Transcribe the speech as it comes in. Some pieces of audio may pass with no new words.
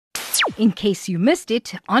in case you missed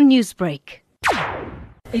it on Newsbreak.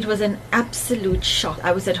 It was an absolute shock.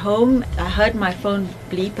 I was at home, I heard my phone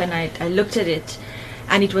bleep and I looked at it,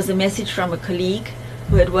 and it was a message from a colleague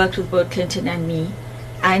who had worked with both Clinton and me.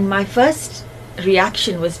 And my first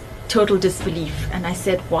reaction was total disbelief. And I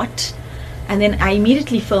said, what? And then I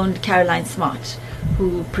immediately phoned Caroline Smart,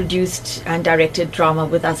 who produced and directed drama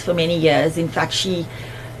with us for many years. In fact, she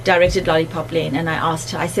directed Lollipop Lane, and I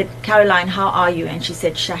asked her, I said, Caroline, how are you? And she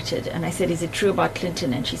said, shattered. And I said, is it true about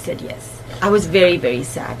Clinton? And she said, yes. I was very, very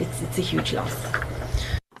sad. It's a huge loss.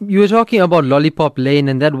 You were talking about Lollipop Lane,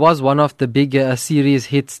 and that was one of the big series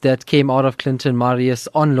hits that came out of Clinton Marius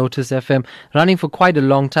on Lotus FM, running for quite a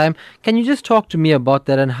long time. Can you just talk to me about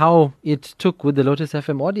that and how it took with the Lotus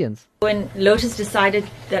FM audience? When Lotus decided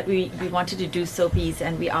that we wanted to do soapies,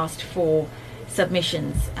 and we asked for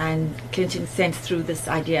submissions, and Clinton sent through this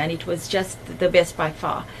idea, and it was just the best by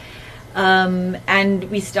far. And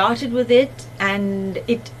we started with it, and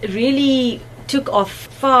it really took off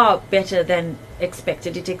far better than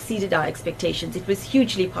expected. It exceeded our expectations. It was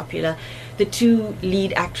hugely popular. The two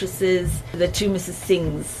lead actresses, the two Mrs.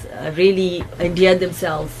 Singhs, really endeared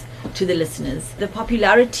themselves to the listeners. The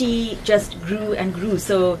popularity just grew and grew.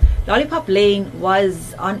 So Lollipop Lane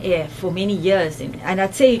was on air for many years, and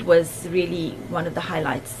I'd say it was really one of the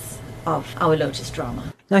highlights of our Lotus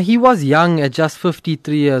drama. Now, he was young at just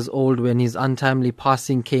 53 years old when his untimely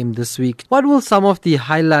passing came this week. What will some of the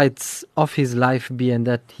highlights of his life be and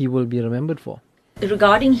that he will be remembered for?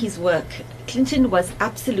 Regarding his work, Clinton was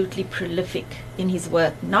absolutely prolific in his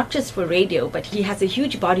work, not just for radio, but he has a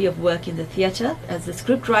huge body of work in the theatre, as a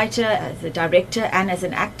scriptwriter, as a director, and as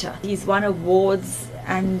an actor. He's won awards,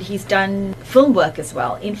 and he's done film work as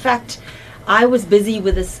well. In fact, I was busy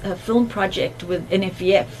with a film project with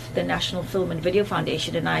NFVF, the National Film and Video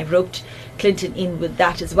Foundation, and I roped Clinton in with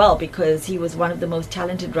that as well because he was one of the most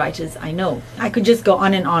talented writers I know. I could just go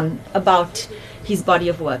on and on about his body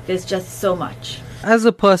of work. There's just so much. As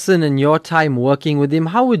a person in your time working with him,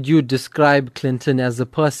 how would you describe Clinton as a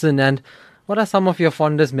person, and what are some of your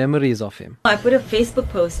fondest memories of him? I put a Facebook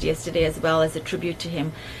post yesterday as well as a tribute to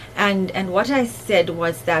him. And what I said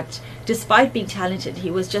was that despite being talented,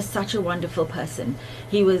 he was just such a wonderful person.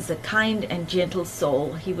 He was a kind and gentle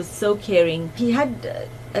soul. He was so caring. He had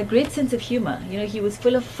a great sense of humor. You know, he was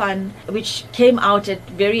full of fun, which came out at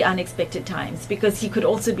very unexpected times because he could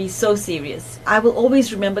also be so serious. I will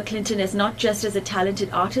always remember Clinton as not just as a talented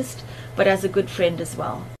artist, but as a good friend as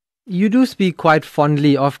well. You do speak quite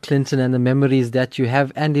fondly of Clinton and the memories that you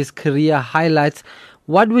have and his career highlights.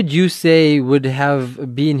 What would you say would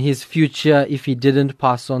have been his future if he didn't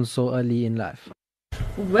pass on so early in life?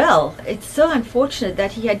 Well, it's so unfortunate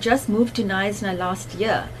that he had just moved to Knysna last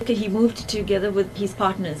year. He moved together with his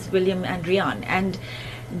partners, William and Rian, and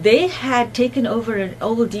they had taken over an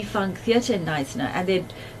old defunct theatre in Knysna, and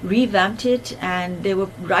they'd revamped it, and they were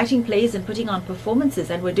writing plays and putting on performances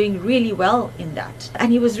and were doing really well in that.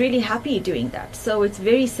 And he was really happy doing that. So it's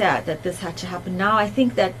very sad that this had to happen now. I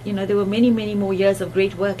think that, there were many, many more years of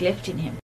great work left in him.